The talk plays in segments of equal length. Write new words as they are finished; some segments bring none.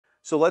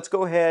So let's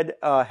go ahead,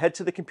 head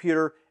to the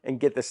computer and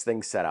get this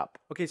thing set up.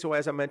 Okay, so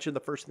as I mentioned, the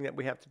first thing that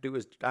we have to do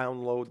is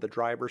download the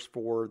drivers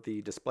for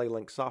the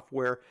DisplayLink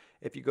software.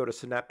 If you go to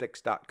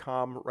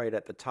synaptics.com, right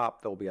at the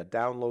top, there'll be a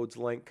downloads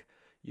link.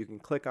 You can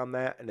click on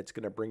that and it's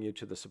going to bring you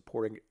to the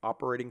supporting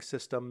operating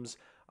systems.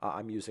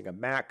 I'm using a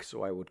Mac,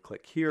 so I would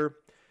click here.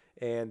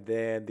 And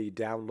then the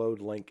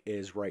download link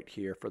is right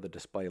here for the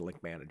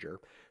DisplayLink Manager.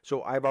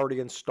 So I've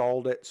already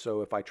installed it,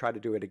 so if I try to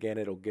do it again,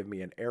 it'll give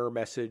me an error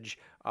message,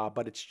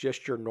 but it's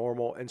just your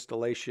normal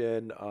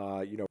installation.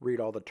 Read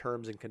all the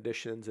terms and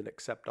conditions and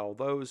accept all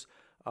those,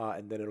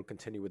 and then it'll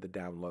continue with the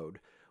download.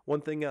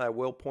 One thing I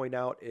will point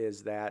out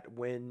is that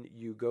when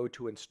you go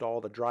to install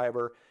the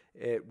driver,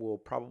 it will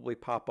probably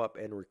pop up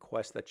and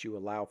request that you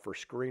allow for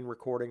screen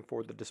recording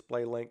for the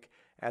display link.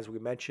 As we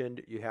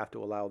mentioned, you have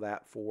to allow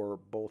that for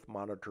both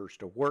monitors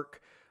to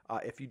work.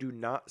 If you do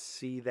not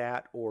see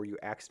that or you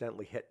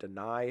accidentally hit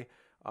deny,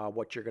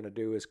 what you're going to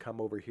do is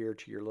come over here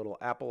to your little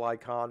Apple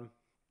icon,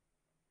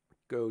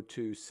 go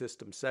to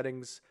System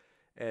Settings,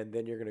 and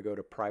then you're going to go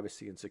to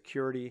Privacy and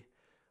Security,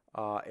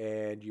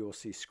 and you will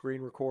see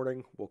Screen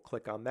Recording. We'll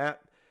click on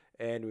that,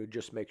 and we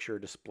just make sure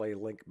Display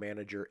Link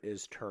Manager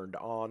is turned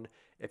on.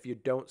 If you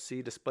don't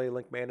see Display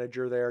Link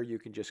Manager there, you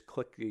can just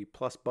click the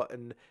plus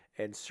button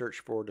and search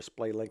for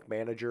Display Link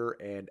Manager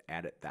and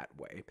add it that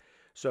way.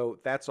 So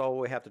that's all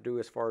we have to do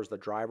as far as the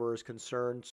driver is concerned.